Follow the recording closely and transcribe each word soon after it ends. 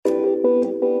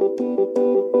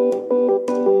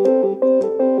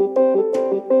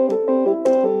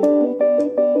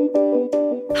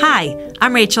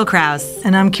I'm Rachel Krause.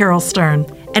 And I'm Carol Stern.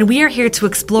 And we are here to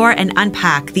explore and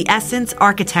unpack the essence,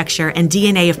 architecture, and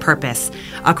DNA of purpose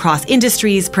across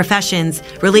industries, professions,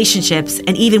 relationships,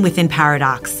 and even within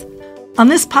Paradox. On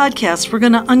this podcast, we're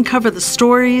going to uncover the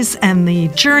stories and the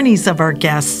journeys of our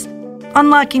guests,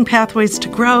 unlocking pathways to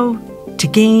grow, to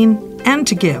gain, and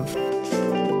to give.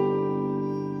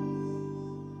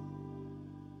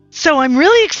 So I'm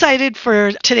really excited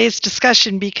for today's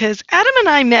discussion because Adam and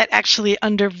I met actually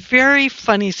under very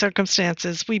funny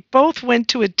circumstances. We both went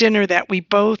to a dinner that we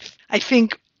both, I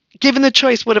think, given the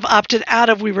choice, would have opted out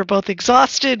of. We were both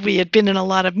exhausted. We had been in a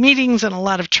lot of meetings and a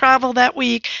lot of travel that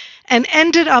week and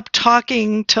ended up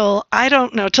talking till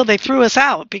they threw us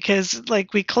out because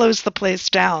we closed the place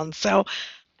down. So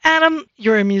Adam,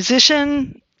 you're a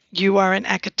musician. You are an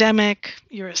academic,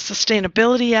 you're a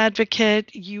sustainability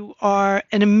advocate, you are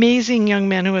an amazing young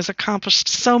man who has accomplished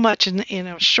so much in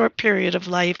a short period of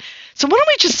life. So why don't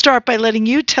we just start by letting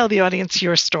you tell the audience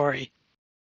your story?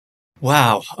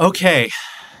 Wow, okay.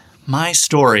 My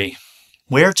story.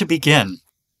 Where to begin?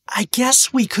 I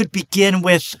guess we could begin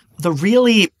with the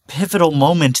really pivotal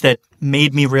moment that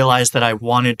made me realize that I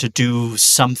wanted to do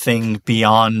something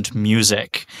beyond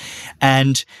music.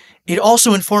 And it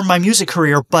also informed my music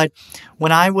career, but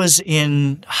when I was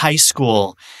in high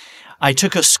school, I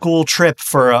took a school trip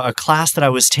for a class that I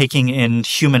was taking in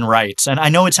human rights. And I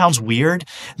know it sounds weird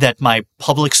that my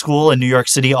public school in New York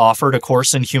City offered a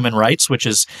course in human rights, which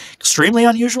is extremely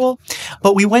unusual,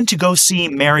 but we went to go see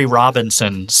Mary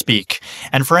Robinson speak.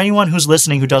 And for anyone who's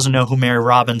listening who doesn't know who Mary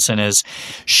Robinson is,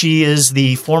 she is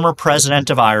the former president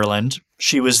of Ireland.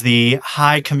 She was the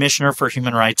High Commissioner for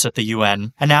Human Rights at the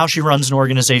UN, and now she runs an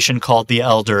organization called the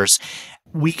Elders.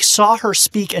 We saw her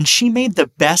speak, and she made the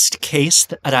best case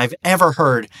that I've ever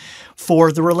heard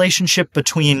for the relationship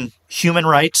between human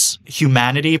rights,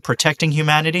 humanity, protecting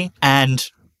humanity, and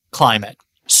climate.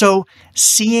 So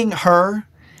seeing her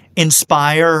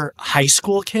inspire high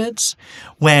school kids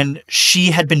when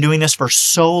she had been doing this for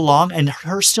so long and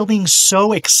her still being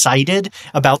so excited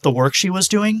about the work she was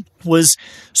doing was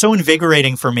so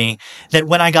invigorating for me that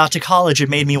when I got to college, it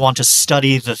made me want to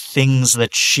study the things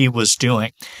that she was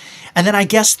doing. And then I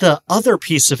guess the other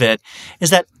piece of it is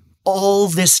that all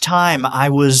this time I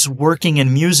was working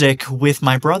in music with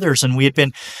my brothers and we had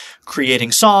been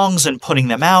creating songs and putting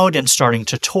them out and starting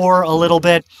to tour a little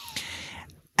bit.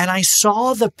 And I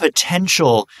saw the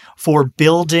potential for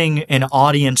building an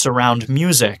audience around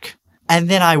music. And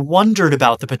then I wondered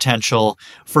about the potential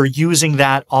for using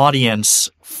that audience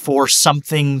for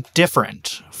something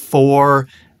different, for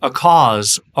a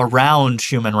cause around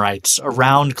human rights,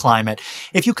 around climate.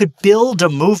 If you could build a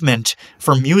movement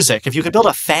for music, if you could build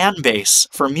a fan base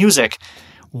for music,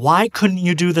 why couldn't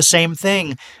you do the same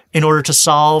thing in order to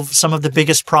solve some of the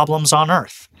biggest problems on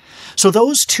Earth? So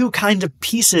those two kind of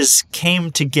pieces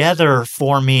came together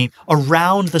for me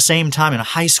around the same time in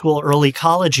high school, early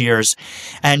college years.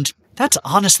 And that's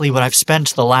honestly what I've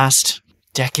spent the last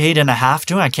decade and a half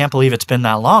doing. I can't believe it's been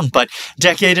that long, but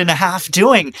decade and a half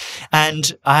doing.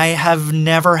 And I have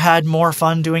never had more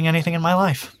fun doing anything in my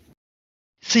life.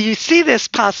 So you see this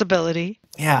possibility.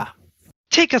 Yeah.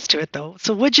 Take us to it, though.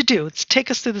 So what'd you do?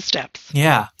 Take us through the steps.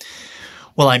 Yeah.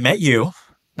 Well, I met you.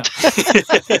 No.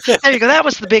 There you go. That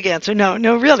was the big answer. No,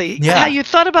 really. Yeah. How you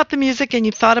thought about the music and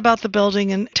you thought about the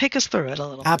building, and take us through it a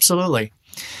little. Absolutely.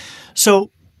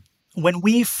 So when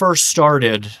we first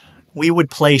started, we would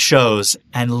play shows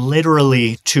and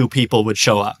literally 2 people would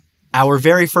show up. Our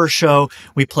very first show,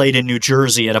 we played in New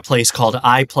Jersey at a place called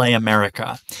I Play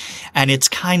America. And it's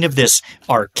kind of this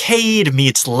arcade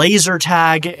meets laser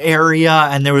tag area.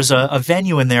 And there was a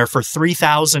venue in there for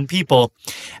 3,000 people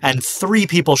and 3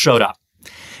 people showed up.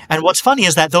 And what's funny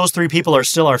is that those 3 people are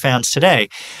still our fans today.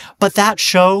 But that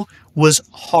show was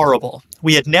horrible.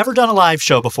 We had never done a live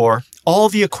show before. All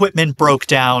the equipment broke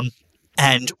down.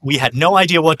 And we had no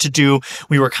idea what to do.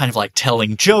 We were kind of like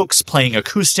telling jokes, playing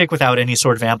acoustic without any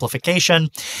sort of amplification.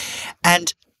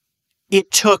 And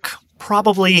it took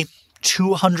probably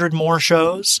 200 more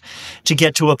shows to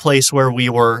get to a place where we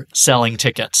were selling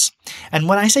tickets. And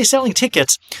when I say selling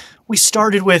tickets, we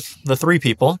started with the 3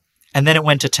 people, and then it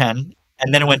went to 10,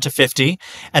 and then it went to 50,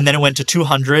 and then it went to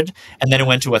 200, and then it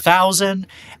went to 1,000.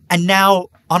 And now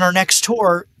on our next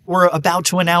tour, we're about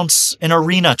to announce an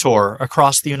arena tour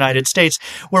across the United States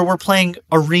where we're playing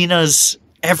arenas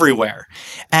everywhere.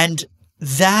 And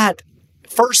that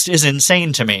first is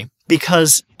insane to me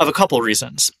because of a couple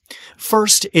reasons.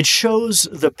 First, it shows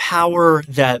the power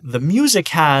that the music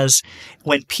has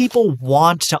when people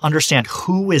want to understand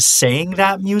who is saying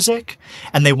that music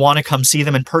and they want to come see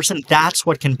them in person. That's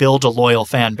what can build a loyal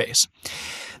fan base.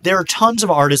 There are tons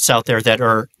of artists out there that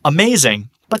are amazing,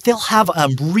 but they'll have a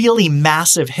really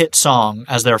massive hit song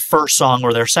as their first song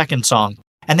or their second song,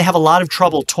 and they have a lot of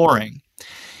trouble touring.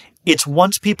 It's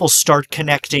once people start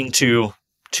connecting to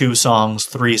 2 songs,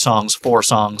 3 songs, 4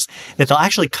 songs, that they'll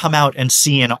actually come out and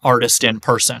see an artist in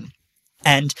person.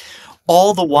 And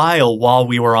all the while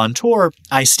we were on tour,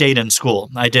 I stayed in school.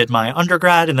 I did my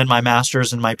undergrad and then my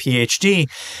master's and my PhD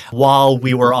while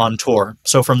we were on tour.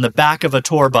 So from the back of a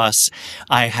tour bus,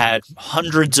 I had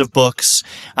hundreds of books.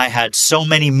 I had so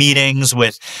many meetings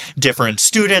with different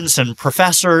students and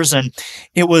professors, and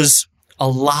it was a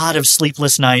lot of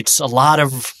sleepless nights, a lot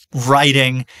of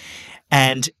writing.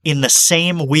 And in the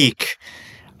same week,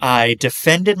 I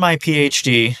defended my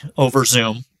PhD over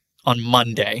Zoom on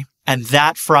Monday. And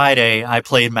that Friday, I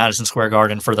played Madison Square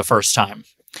Garden for the first time.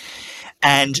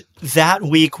 And that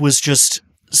week was just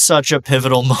such a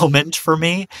pivotal moment for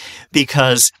me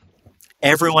because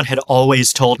everyone had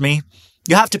always told me,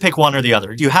 you have to pick one or the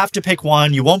other. You have to pick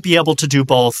one. You won't be able to do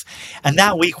both. And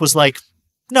that week was like,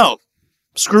 no,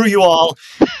 screw you all.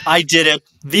 I did it.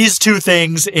 These 2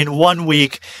 things in 1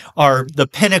 week are the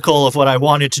pinnacle of what I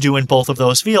wanted to do in both of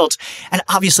those fields. And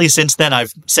obviously, since then,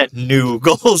 I've set new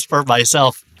goals for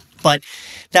myself. But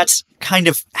that's kind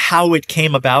of how it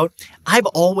came about. I've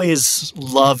always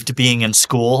loved being in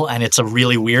school, and it's a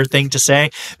really weird thing to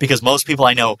say because most people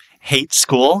I know hate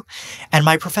school. And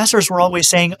my professors were always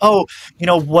saying, oh,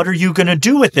 what are you going to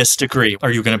do with this degree?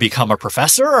 Are you going to become a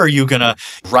professor? Are you going to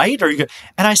write? And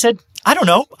I said, I don't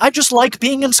know. I just like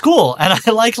being in school and I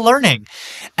like learning.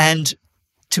 And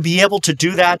to be able to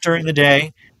do that during the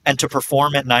day and to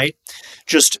perform at night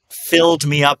just filled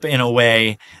me up in a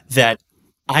way that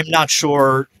I'm not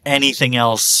sure anything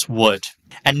else would.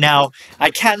 And now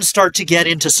I can start to get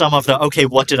into some of the, okay,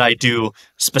 what did I do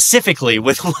specifically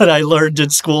with what I learned in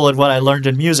school and what I learned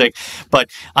in music? But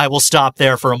I will stop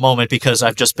there for a moment because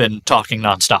I've just been talking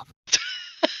nonstop.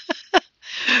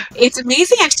 It's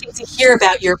amazing actually to hear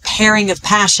about your pairing of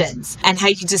passions and how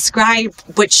you describe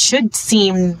what should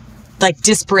seem like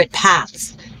disparate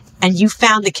paths. And you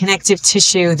found the connective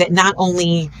tissue that not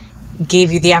only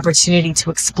gave you the opportunity to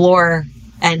explore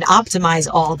and optimize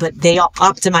all, but they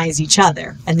optimize each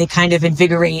other and they kind of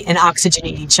invigorate and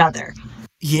oxygenate each other.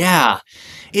 Yeah,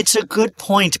 it's a good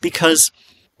point because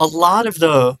a lot of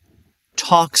the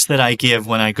talks that I give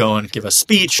when I go and give a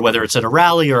speech, whether it's at a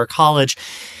rally or a college,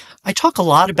 I talk a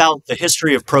lot about the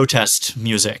history of protest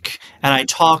music, and I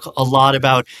talk a lot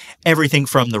about everything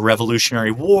from the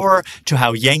Revolutionary War to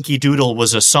how Yankee Doodle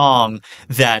was a song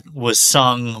that was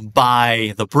sung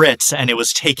by the Brits, and it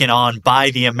was taken on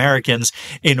by the Americans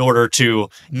in order to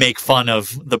make fun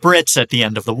of the Brits at the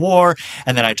end of the war.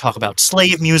 And then I talk about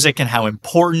slave music and how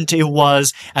important it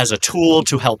was as a tool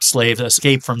to help slaves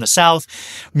escape from the South.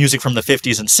 Music from the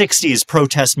 50s and 60s,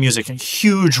 protest music, a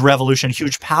huge revolution,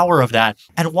 huge power of that.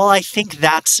 And while I think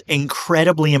that's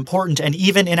incredibly important, and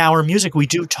even in our music, we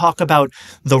do talk about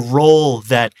the role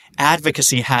that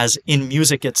advocacy has in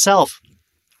music itself,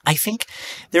 I think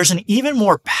there's an even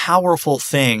more powerful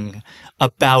thing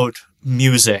about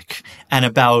music and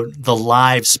about the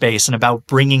live space and about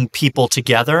bringing people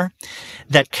together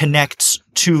that connects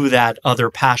to that other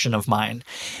passion of mine.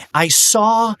 I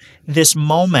saw this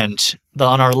moment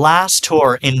on our last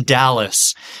tour in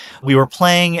Dallas. We were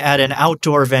playing at an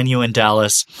outdoor venue in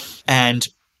Dallas, and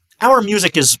our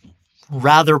music is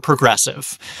rather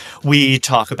progressive. We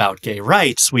talk about gay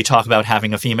rights. We talk about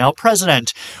having a female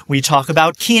president. We talk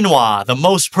about quinoa, the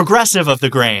most progressive of the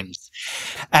grains.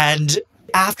 And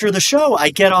after the show, I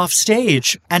get off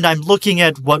stage and I'm looking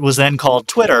at what was then called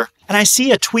Twitter, and I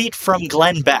see a tweet from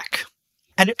Glenn Beck.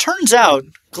 And it turns out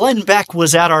Glenn Beck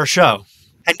was at our show.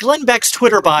 And Glenn Beck's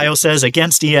Twitter bio says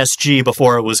against ESG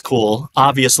before it was cool.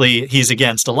 Obviously, he's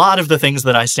against a lot of the things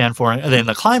that I stand for in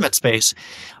the climate space.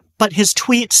 But his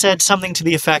tweet said something to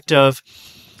the effect of,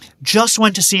 just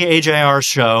went to see AJR's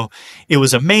show. It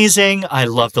was amazing. I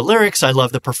love the lyrics. I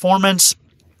love the performance.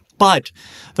 But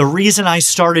the reason I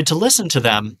started to listen to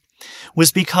them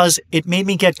was because it made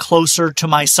me get closer to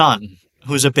my son,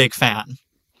 who's a big fan.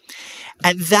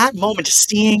 At that moment,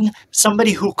 seeing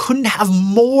somebody who couldn't have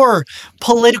more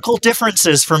political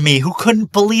differences from me, who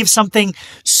couldn't believe something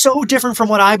so different from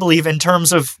what I believe in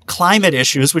terms of climate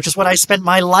issues, which is what I spent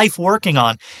my life working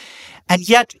on. And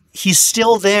yet he's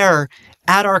still there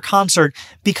at our concert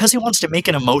because he wants to make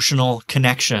an emotional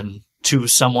connection to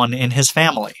someone in his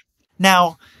family.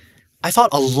 Now, I thought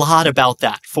a lot about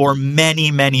that for many,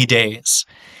 many days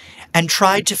and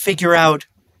tried to figure out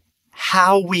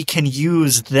how we can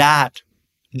use that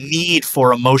need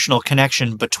for emotional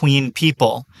connection between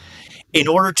people in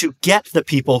order to get the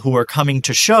people who are coming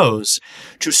to shows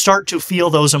to start to feel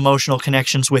those emotional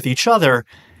connections with each other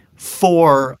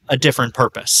for a different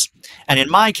purpose. And in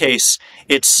my case,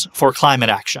 it's for climate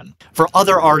action. For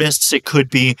other artists, it could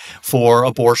be for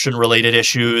abortion-related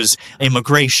issues,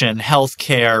 immigration,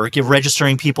 healthcare,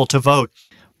 registering people to vote.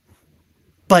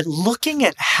 But looking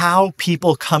at how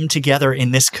people come together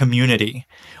in this community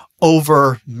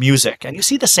over music, and you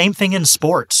see the same thing in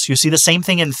sports, you see the same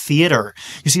thing in theater,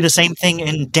 you see the same thing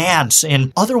in dance,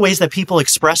 in other ways that people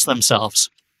express themselves.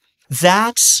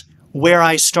 That's where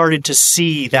I started to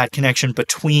see that connection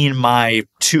between my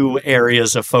two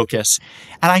areas of focus.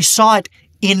 And I saw it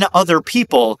in other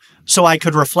people so I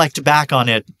could reflect back on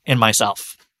it in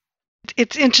myself.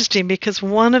 It's interesting because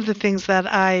one of the things that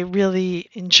I really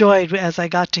enjoyed as I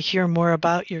got to hear more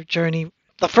about your journey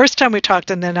the first time we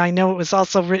talked, and then I know it was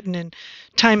also written in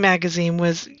Time Magazine,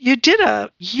 was you did a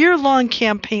year-long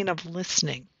campaign of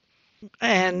listening.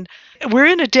 And we're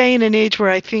in a day and an age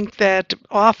where I think that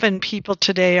often people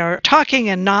today are talking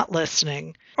and not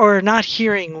listening, or not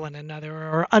hearing one another,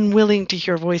 or unwilling to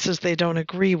hear voices they don't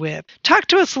agree with. Talk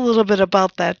to us a little bit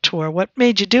about that tour. What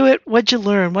made you do it? What'd you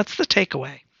learn? What's the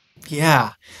takeaway?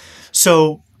 Yeah.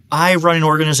 So I run an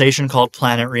organization called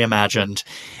Planet Reimagined,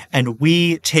 and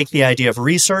we take the idea of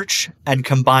research and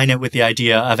combine it with the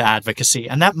idea of advocacy.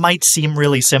 And that might seem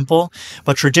really simple,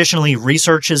 but traditionally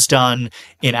research is done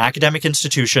in academic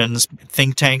institutions,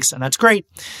 think tanks, and that's great,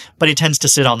 but it tends to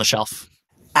sit on the shelf.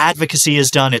 Advocacy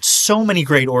is done at so many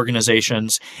great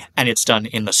organizations, and it's done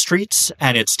in the streets,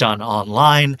 and it's done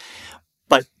online,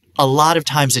 but a lot of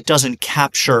times it doesn't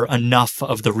capture enough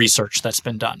of the research that's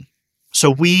been done. So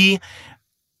we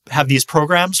have these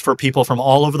programs for people from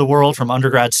all over the world, from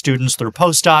undergrad students through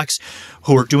postdocs,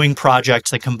 who are doing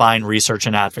projects that combine research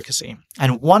and advocacy.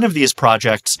 And one of these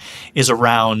projects is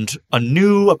around a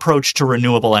new approach to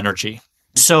renewable energy.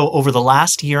 So over the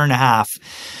last year and a half,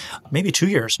 maybe 2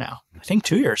 years now, I think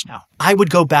 2 years now, I would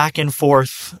go back and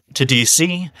forth to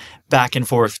DC, back and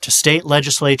forth to state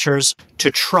legislatures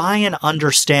to try and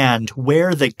understand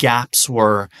where the gaps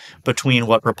were between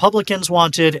what Republicans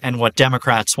wanted and what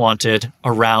Democrats wanted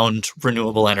around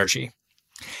renewable energy.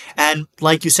 And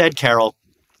like you said, Carol,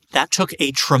 that took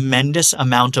a tremendous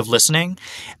amount of listening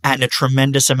and a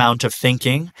tremendous amount of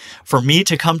thinking for me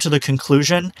to come to the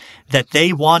conclusion that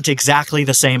they want exactly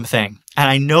the same thing. And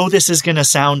I know this is going to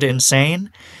sound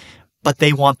insane, but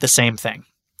they want the same thing.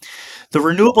 The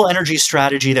renewable energy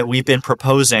strategy that we've been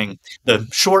proposing, the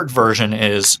short version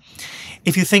is,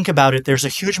 if you think about it, there's a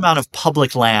huge amount of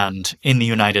public land in the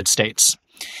United States.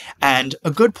 And a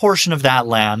good portion of that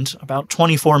land, about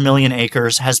 24 million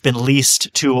acres, has been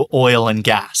leased to oil and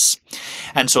gas.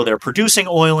 And so they're producing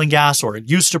oil and gas, or it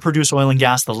used to produce oil and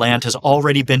gas. The land has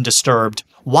already been disturbed.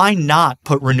 Why not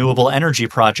put renewable energy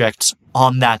projects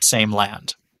on that same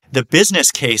land? The business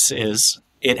case is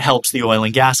it helps the oil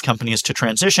and gas companies to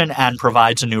transition and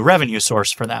provides a new revenue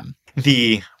source for them.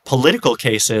 The political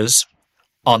case is,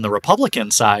 on the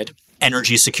Republican side,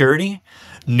 energy security,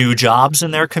 new jobs in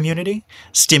their community,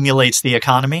 stimulates the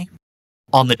economy.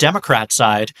 On the Democrat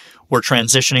side, we're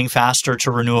transitioning faster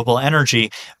to renewable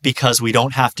energy because we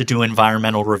don't have to do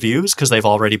environmental reviews because they've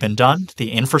already been done.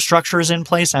 The infrastructure is in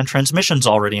place and transmission's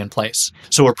already in place.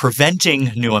 So we're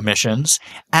preventing new emissions.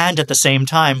 And at the same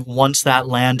time, once that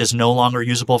land is no longer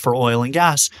usable for oil and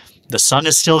gas, the sun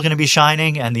is still going to be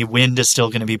shining and the wind is still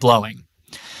going to be blowing.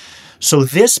 So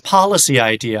this policy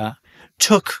idea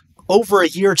took over a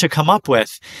year to come up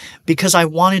with because I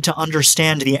wanted to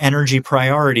understand the energy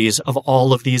priorities of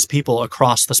all of these people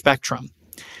across the spectrum.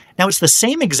 Now, it's the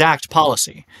same exact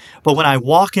policy, but when I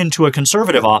walk into a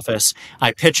conservative office,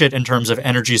 I pitch it in terms of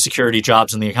energy security,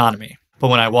 jobs, and the economy. But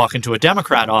when I walk into a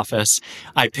Democrat office,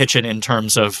 I pitch it in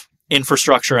terms of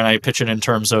infrastructure and I pitch it in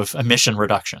terms of emission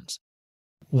reductions.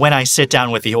 When I sit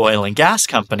down with the oil and gas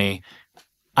company,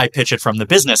 I pitch it from the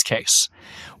business case.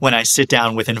 When I sit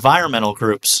down with environmental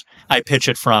groups, I pitch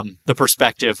it from the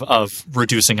perspective of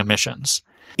reducing emissions.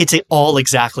 It's all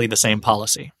exactly the same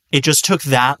policy. It just took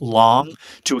that long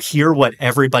to hear what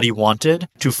everybody wanted,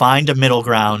 to find a middle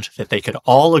ground that they could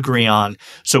all agree on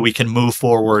so we can move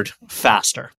forward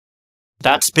faster.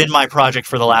 That's been my project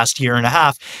for the last year and a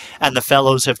half, and the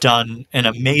fellows have done an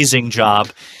amazing job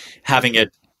having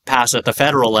it pass at the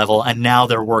federal level, and now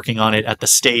they're working on it at the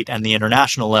state and the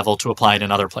international level to apply it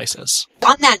in other places.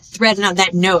 On that thread and on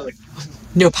that note,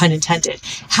 no pun intended.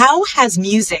 How has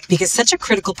music, because such a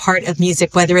critical part of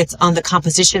music, whether it's on the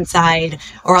composition side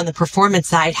or on the performance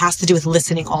side, has to do with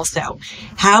listening also.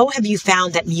 How have you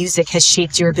found that music has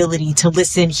shaped your ability to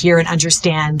listen, hear, and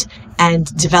understand and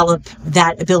develop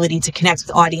that ability to connect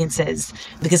with audiences?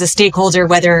 Because a stakeholder,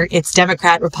 whether it's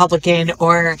Democrat, Republican,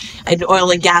 or an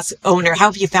oil and gas owner, how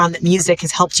have you found that music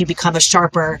has helped you become a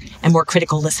sharper and more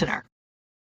critical listener?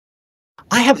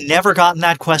 I have never gotten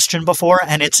that question before,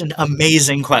 and it's an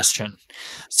amazing question.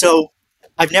 So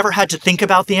I've never had to think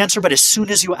about the answer, but as soon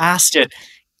as you asked it,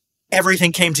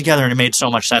 everything came together and it made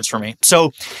so much sense for me.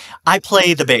 So I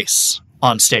play the bass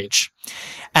on stage,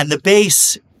 and the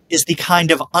bass is the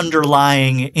kind of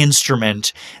underlying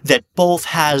instrument that both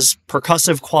has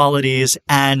percussive qualities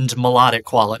and melodic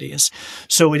qualities.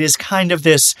 So it is kind of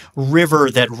this river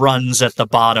that runs at the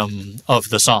bottom of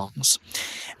the songs.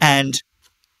 And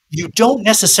you don't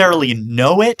necessarily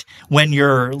know it when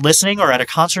you're listening or at a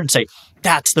concert and say,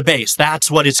 that's the bass,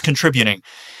 that's what it's contributing.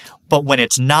 But when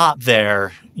it's not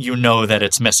there, you know that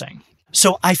it's missing.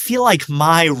 So I feel like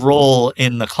my role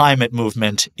in the climate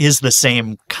movement is the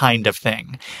same kind of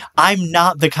thing. I'm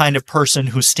not the kind of person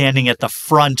who's standing at the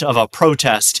front of a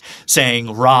protest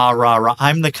saying, rah, rah, rah.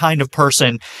 I'm the kind of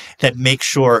person that makes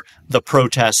sure the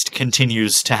protest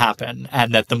continues to happen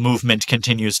and that the movement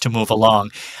continues to move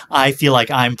along. I feel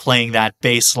like I'm playing that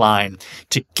bass line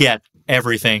to get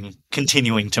everything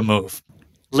continuing to move.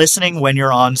 Listening when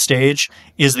you're on stage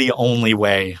is the only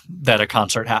way that a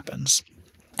concert happens.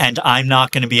 And I'm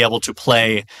not going to be able to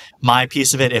play my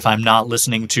piece of it if I'm not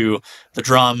listening to the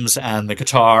drums and the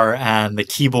guitar and the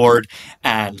keyboard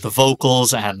and the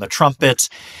vocals and the trumpets.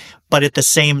 But at the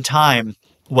same time,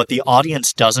 what the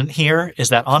audience doesn't hear is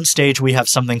that on stage we have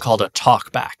something called a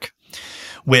talkback,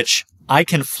 which I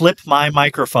can flip my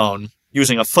microphone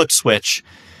using a foot switch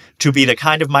to be the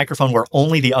kind of microphone where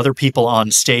only the other people on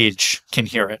stage can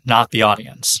hear it, not the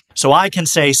audience. So I can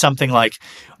say something like,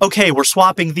 okay, we're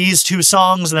swapping these two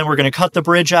songs, and then we're going to cut the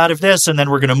bridge out of this, and then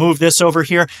we're going to move this over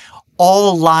here,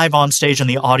 all live on stage, and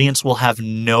the audience will have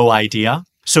no idea.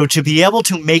 So to be able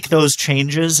to make those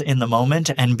changes in the moment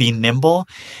and be nimble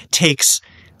takes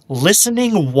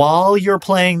listening while you're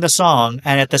playing the song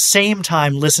and at the same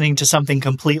time listening to something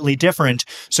completely different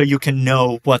so you can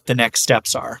know what the next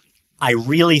steps are. I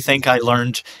really think I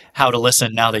learned how to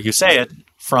listen, now that you say it,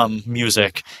 from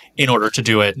music in order to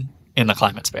do it in the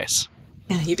climate space.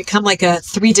 Yeah, you become like a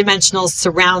three-dimensional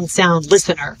surround sound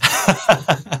listener.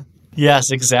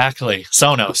 Yes, exactly.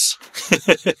 Sonos.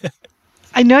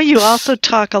 I know you also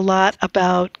talk a lot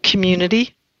about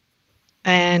community,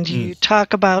 and you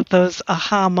talk about those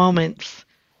aha moments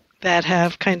that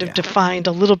have kind of defined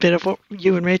a little bit of what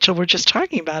you and Rachel were just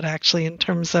talking about, actually, in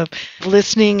terms of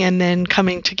listening and then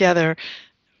coming together.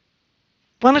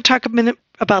 Want to talk a minute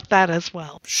about that as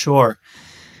well? Sure.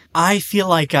 I feel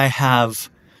like I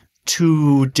have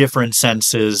two different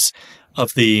senses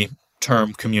of the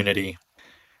term community.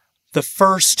 The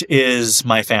first is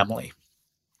my family.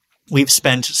 We've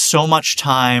spent so much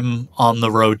time on the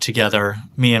road together,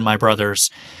 me and my brothers,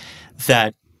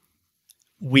 that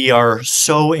we are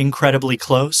so incredibly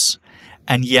close,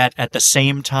 and yet at the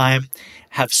same time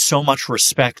have so much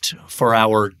respect for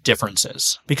our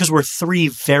differences, because we're three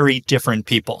very different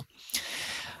people.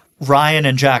 Ryan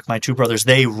and Jack, my two brothers,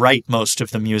 they write most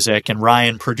of the music, and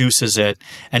Ryan produces it,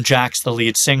 and Jack's the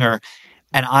lead singer,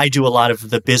 and I do a lot of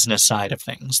the business side of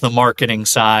things, the marketing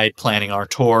side, planning our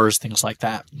tours, things like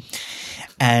that.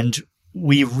 And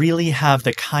we really have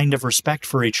the kind of respect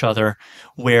for each other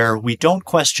where we don't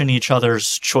question each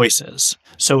other's choices.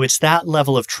 So it's that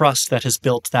level of trust that has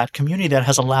built that community that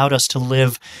has allowed us to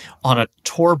live on a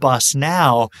tour bus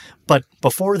now. But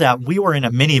before that, we were in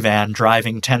a minivan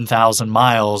driving 10,000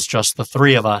 miles, just the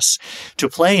three of us, to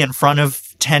play in front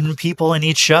of 10 people in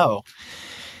each show.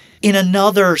 In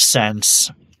another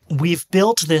sense, we've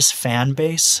built this fan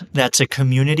base that's a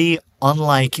community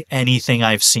unlike anything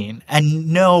I've seen. And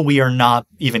no, we are not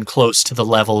even close to the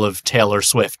level of Taylor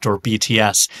Swift or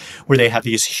BTS, where they have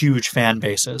these huge fan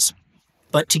bases.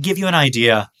 But to give you an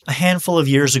idea, a handful of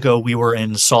years ago, we were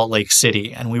in Salt Lake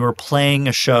City and we were playing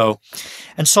a show.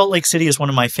 And Salt Lake City is one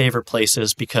of my favorite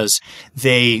places because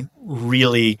they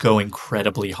really go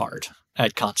incredibly hard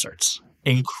at concerts.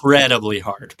 Incredibly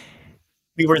hard.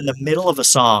 We were in the middle of a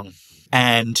song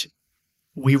and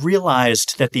we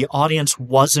realized that the audience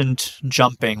wasn't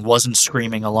jumping, wasn't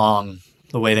screaming along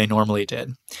the way they normally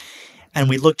did. And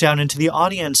we looked down into the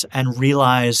audience and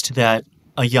realized that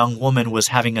a young woman was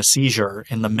having a seizure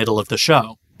in the middle of the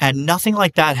show. And nothing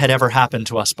like that had ever happened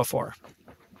to us before.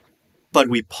 But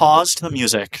we paused the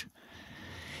music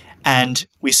And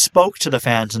we spoke to the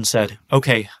fans and said,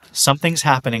 okay, something's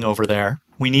happening over there.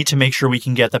 We need to make sure we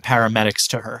can get the paramedics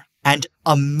to her. And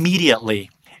immediately,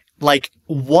 like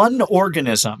one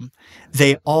organism,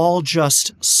 they all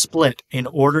just split in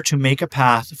order to make a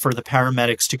path for the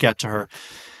paramedics to get to her.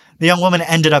 The young woman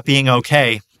ended up being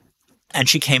okay, and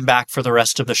she came back for the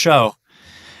rest of the show.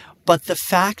 But the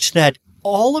fact that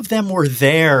all of them were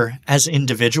there as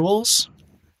individuals,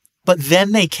 but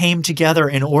then they came together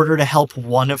in order to help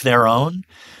one of their own,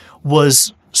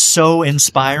 was so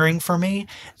inspiring for me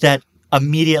that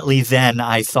immediately then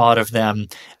I thought of them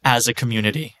as a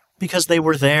community, because they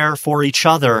were there for each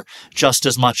other just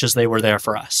as much as they were there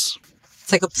for us.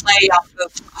 It's like a play off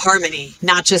of harmony,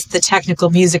 not just the technical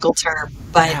musical term,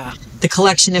 but the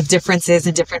collection of differences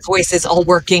and different voices all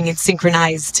working and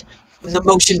synchronized in the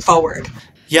motion forward.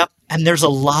 Yep. And there's a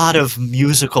lot of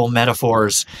musical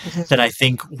metaphors that I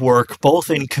think work both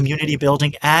in community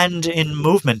building and in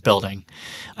movement building.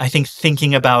 I think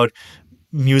thinking about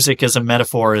music as a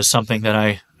metaphor is something that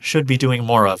I should be doing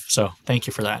more of. So thank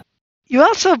you for that. You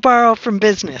also borrow from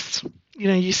business.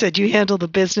 You said you handle the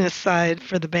business side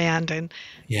for the band, and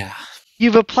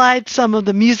you've applied some of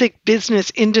the music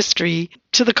business industry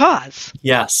to the cause.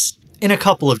 Yes, in a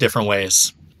couple of different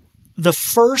ways. The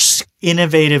first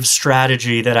innovative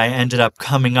strategy that I ended up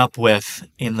coming up with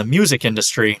in the music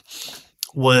industry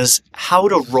was how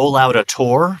to roll out a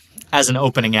tour as an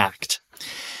opening act.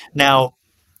 Now,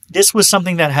 this was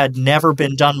something that had never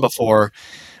been done before,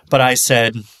 but I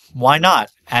said, why not?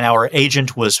 And our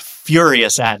agent was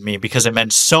furious at me because it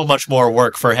meant so much more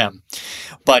work for him.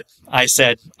 But I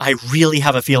said, I really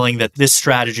have a feeling that this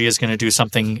strategy is going to do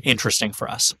something interesting for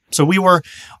us. So we were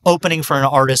opening for an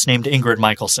artist named Ingrid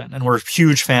Michaelson, and we're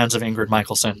huge fans of Ingrid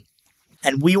Michaelson.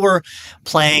 And we were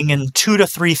playing in 2,000 to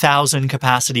 3,000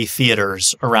 capacity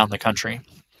theaters around the country.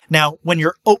 Now, when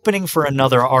you're opening for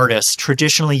another artist,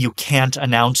 traditionally you can't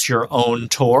announce your own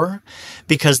tour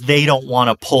because they don't want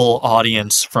to pull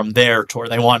audience from their tour.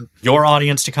 They want your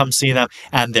audience to come see them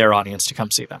and their audience to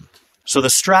come see them. So the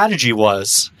strategy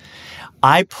was,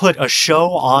 I put a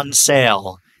show on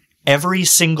sale every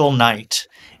single night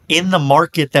in the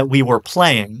market that we were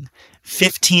playing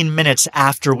 15 minutes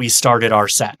after we started our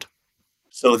set.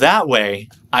 So that way,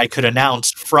 I could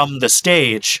announce from the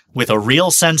stage with a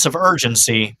real sense of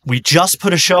urgency, we just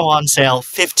put a show on sale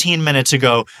 15 minutes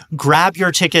ago, grab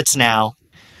your tickets now.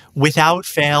 Without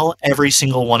fail, every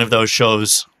single one of those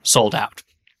shows sold out.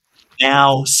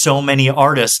 Now, so many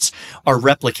artists are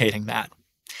replicating that.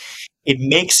 It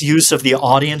makes use of the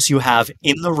audience you have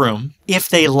in the room. If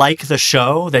they like the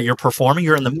show that you're performing,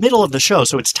 you're in the middle of the show,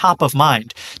 so it's top of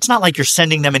mind. It's not like you're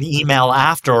sending them an email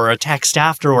after or a text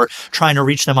after or trying to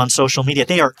reach them on social media.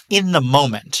 They are in the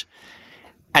moment.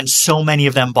 And so many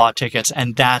of them bought tickets,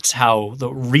 and that's how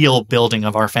the real building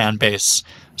of our fan base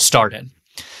started.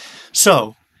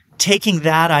 So, taking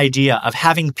that idea of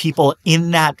having people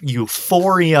in that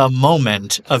euphoria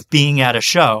moment of being at a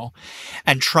show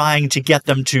and trying to get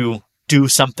them to do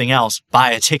something else,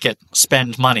 buy a ticket,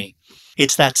 spend money.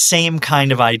 It's that same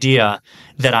kind of idea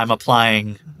that I'm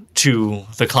applying to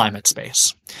the climate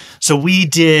space. So we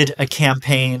did a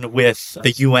campaign with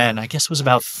the UN, I guess it was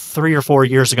about 3 or 4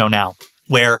 years ago now,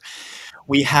 where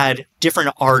we had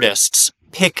different artists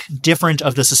pick different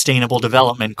of the sustainable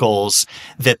development goals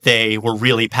that they were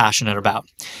really passionate about.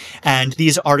 And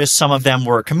these artists, some of them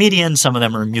were comedians, some of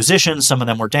them were musicians, some of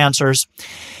them were dancers.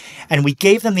 And we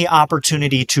gave them the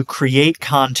opportunity to create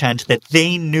content that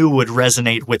they knew would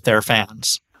resonate with their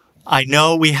fans. I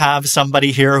know we have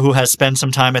somebody here who has spent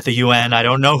some time at the UN. I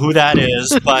don't know who that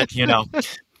is, but,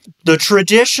 the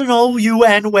traditional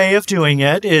UN way of doing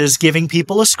it is giving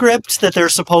people a script that they're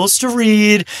supposed to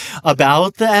read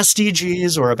about the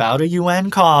SDGs or about a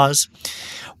UN cause.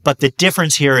 But the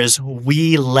difference here is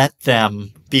we let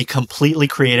them be completely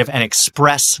creative and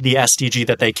express the SDG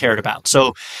that they cared about.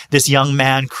 So this young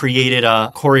man created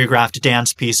a choreographed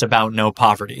dance piece about no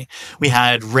poverty. We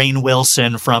had Rainn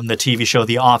Wilson from the TV show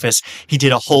The Office. He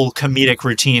did a whole comedic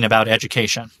routine about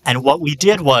education. And what we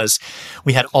did was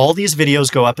we had all these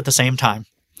videos go up at the same time.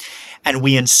 And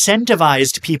we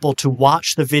incentivized people to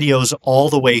watch the videos all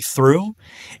the way through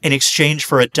in exchange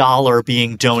for $1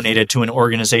 being donated to an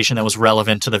organization that was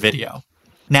relevant to the video.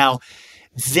 Now,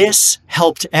 this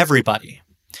helped everybody.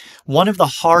 One of the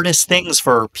hardest things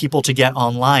for people to get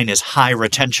online is high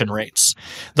retention rates.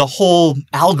 The whole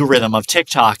algorithm of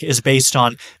TikTok is based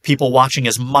on people watching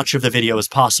as much of the video as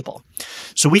possible.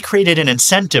 So we created an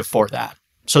incentive for that.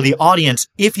 So the audience,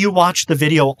 if you watch the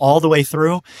video all the way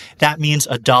through, that means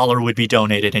 $1 would be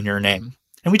donated in your name.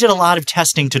 And we did a lot of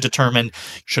testing to determine,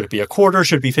 should it be a quarter,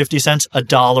 should it be 50 cents?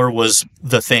 $1 was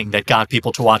the thing that got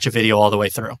people to watch a video all the way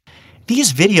through.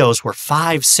 These videos were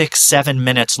 5, 6, 7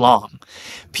 minutes long.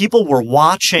 People were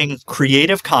watching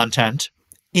creative content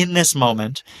in this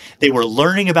moment. They were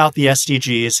learning about the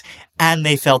SDGs, and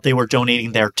they felt they were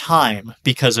donating their time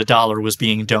because $1 was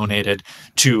being donated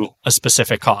to a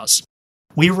specific cause.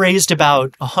 We raised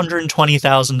about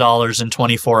 $120,000 in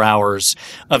 24 hours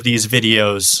of these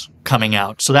videos coming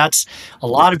out. So that's a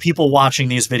lot of people watching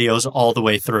these videos all the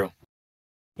way through.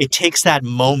 It takes that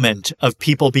moment of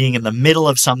people being in the middle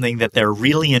of something that they're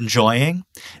really enjoying,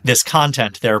 this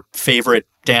content, their favorite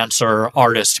dancer,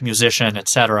 artist, musician,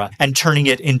 etc., and turning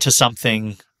it into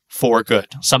something for good,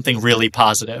 something really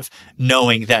positive,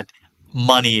 knowing that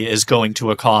money is going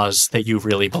to a cause that you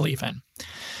really believe in.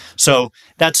 So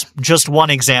that's just one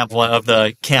example of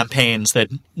the campaigns that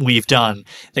we've done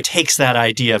that takes that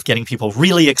idea of getting people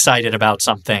really excited about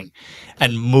something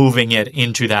and moving it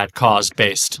into that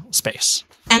cause-based space.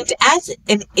 And as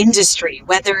an industry,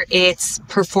 whether it's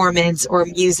performance or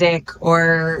music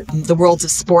or the world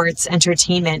of sports,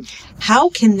 entertainment, how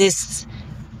can this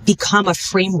become a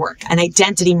framework, an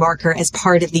identity marker as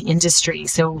part of the industry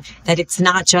so that it's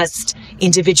not just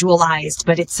individualized,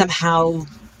 but it somehow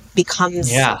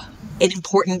becomes an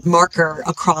important marker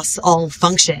across all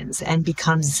functions and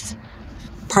becomes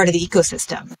part of the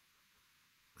ecosystem?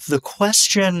 The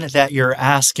question that you're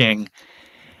asking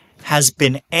has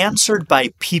been answered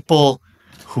by people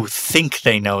who think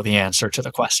they know the answer to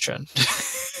the question.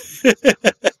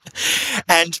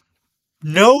 And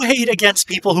no hate against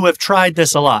people who have tried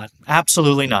this a lot.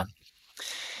 Absolutely none.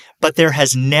 But there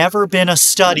has never been a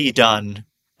study done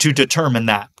to determine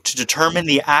that, to determine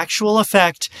the actual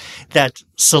effect that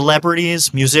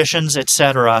celebrities, musicians,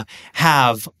 etc.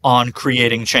 have on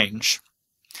creating change.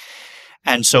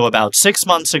 And so about 6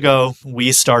 months ago,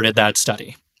 we started that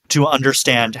study to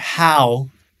understand how,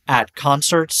 at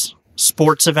concerts,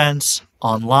 sports events,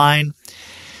 online,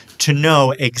 to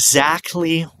know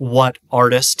exactly what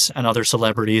artists and other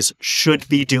celebrities should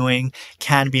be doing,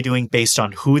 can be doing based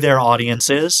on who their audience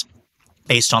is,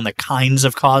 based on the kinds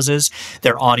of causes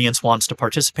their audience wants to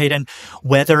participate in,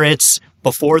 whether it's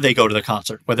before they go to the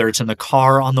concert, whether it's in the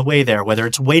car on the way there, whether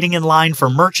it's waiting in line for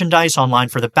merchandise, online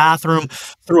for the bathroom,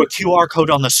 through a QR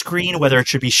code on the screen, whether it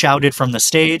should be shouted from the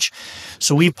stage.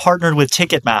 So we've partnered with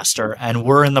Ticketmaster, and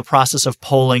we're in the process of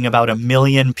polling about 1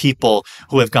 million people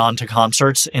who have gone to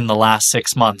concerts in the last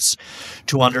 6 months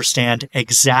to understand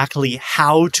exactly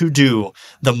how to do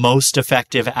the most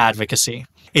effective advocacy.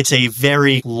 It's a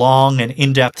very long and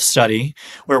in-depth study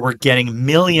where we're getting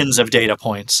millions of data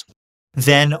points.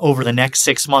 Then over the next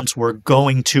 6 months, we're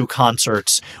going to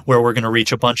concerts where we're going to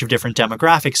reach a bunch of different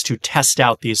demographics to test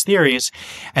out these theories.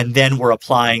 And then we're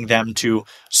applying them to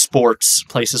sports,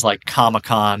 places like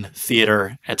Comic-Con,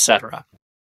 theater, etc.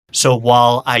 So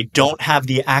while I don't have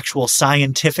the actual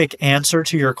scientific answer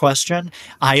to your question,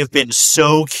 I have been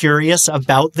so curious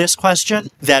about this question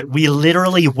that we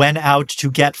literally went out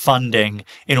to get funding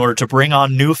in order to bring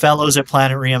on new fellows at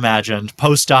Planet Reimagined,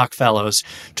 postdoc fellows,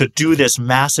 to do this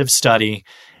massive study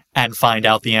and find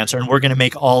out the answer. And we're going to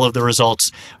make all of the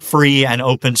results free and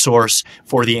open source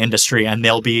for the industry. And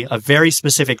there'll be a very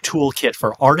specific toolkit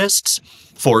for artists,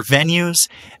 for venues,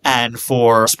 and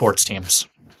for sports teams.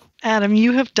 Adam,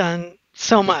 you have done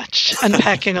so much.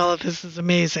 Unpacking all of this is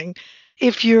amazing.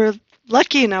 If you're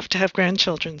lucky enough to have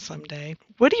grandchildren someday,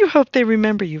 what do you hope they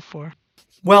remember you for?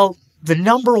 Well, the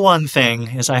number one thing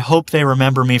is I hope they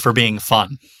remember me for being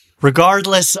fun.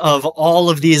 Regardless of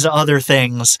all of these other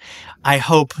things, I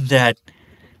hope that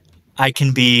I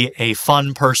can be a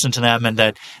fun person to them and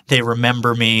that they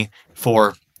remember me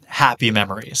for happy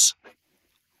memories.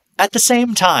 At the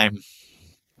same time,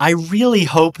 I really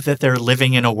hope that they're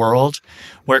living in a world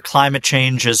where climate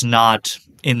change is not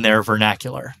in their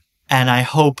vernacular. And I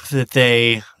hope that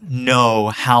they know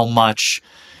how much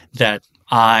that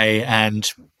I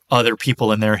and other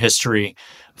people in their history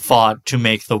fought to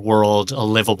make the world a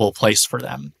livable place for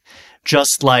them.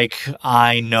 Just like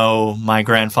I know my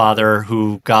grandfather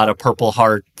who got a Purple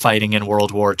Heart fighting in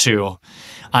World War II.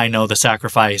 I know the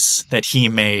sacrifice that he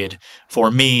made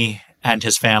for me and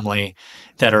his family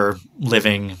that are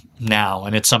living now.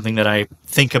 And it's something that I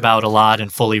think about a lot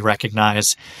and fully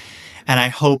recognize. And I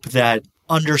hope that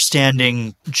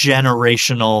understanding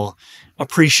generational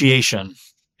appreciation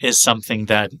is something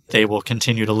that they will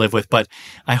continue to live with. But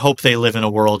I hope they live in a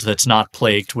world that's not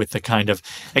plagued with the kind of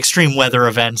extreme weather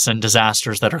events and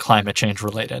disasters that are climate change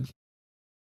related.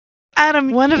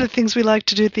 Adam, one of the things we like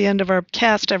to do at the end of our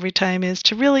cast every time is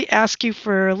to really ask you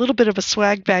for a little bit of a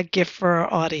swag bag gift for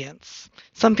our audience.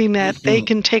 Something that they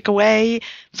can take away,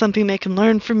 something they can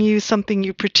learn from you, something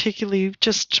you particularly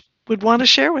just would want to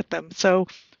share with them. So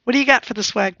what do you got for the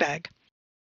swag bag?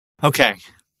 Okay.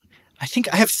 I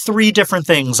think I have 3 different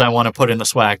things I want to put in the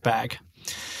swag bag.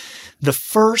 The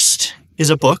first is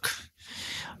a book.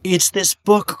 It's this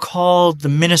book called The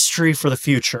Ministry for the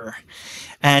Future.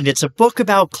 And it's a book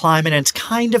about climate, and it's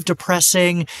kind of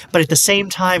depressing, but at the same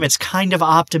time, it's kind of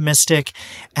optimistic,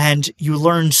 and you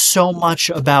learn so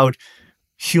much about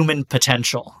human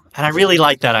potential. And I really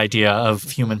like that idea of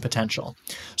human potential.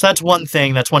 So that's one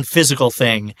thing, that's one physical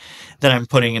thing that I'm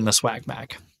putting in the swag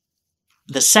bag.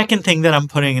 The second thing that I'm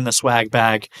putting in the swag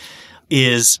bag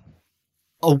is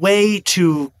a way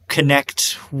to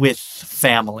connect with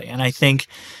family. And I think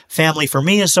family for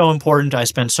me is so important. I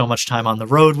spend so much time on the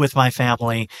road with my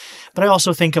family, but I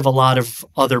also think of a lot of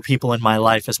other people in my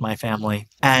life as my family.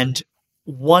 And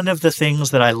one of the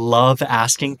things that I love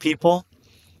asking people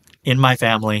in my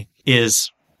family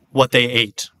is what they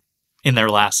ate in their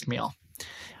last meal.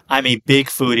 I'm a big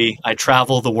foodie. I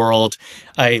travel the world.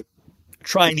 I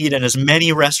try and eat in as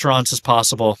many restaurants as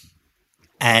possible.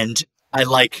 And I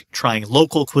like trying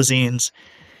local cuisines.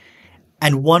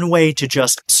 And one way to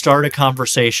just start a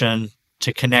conversation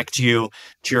to connect you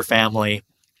to your family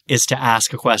is to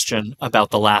ask a question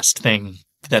about the last thing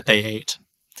that they ate.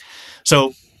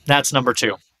 So that's number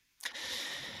 2.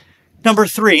 Number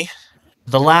 3,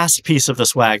 the last piece of the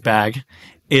swag bag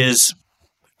is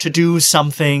to do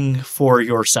something for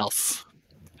yourself.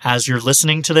 As you're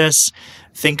listening to this,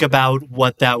 think about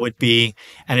what that would be.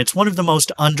 And it's one of the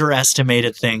most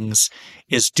underestimated things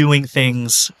is doing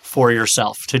things for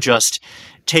yourself, to just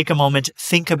take a moment,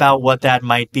 think about what that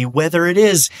might be, whether it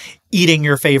is eating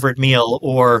your favorite meal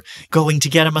or going to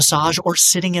get a massage or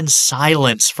sitting in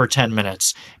silence for 10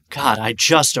 minutes. God, I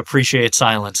just appreciate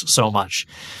silence so much.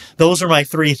 Those are my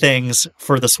 3 things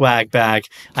for the swag bag.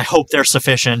 I hope they're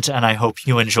sufficient, and I hope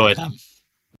you enjoy them.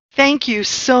 Thank you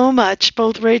so much.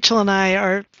 Both Rachel and I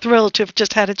are thrilled to have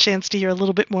just had a chance to hear a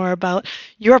little bit more about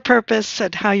your purpose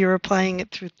and how you're applying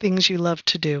it through things you love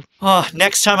to do.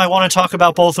 Next time I want to talk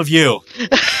about both of you.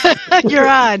 You're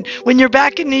on. When you're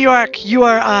back in New York, you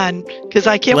are on, because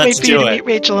I can't wait for you to meet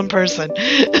Rachel in person.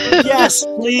 Yes,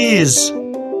 please.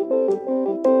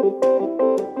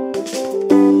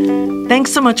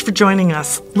 Thanks so much for joining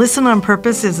us. Listen on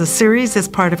Purpose is a series as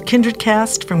part of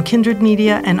KindredCast from Kindred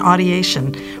Media and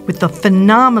Audiation, with the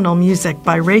phenomenal music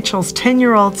by Rachel's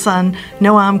 10-year-old son,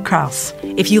 Noam Kraus.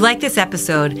 If you like this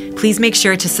episode, please make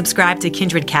sure to subscribe to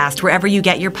KindredCast wherever you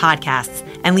get your podcasts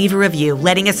and leave a review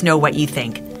letting us know what you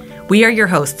think. We are your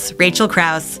hosts, Rachel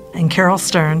Kraus and Carol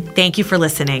Stern. Thank you for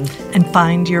listening. And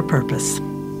find your purpose.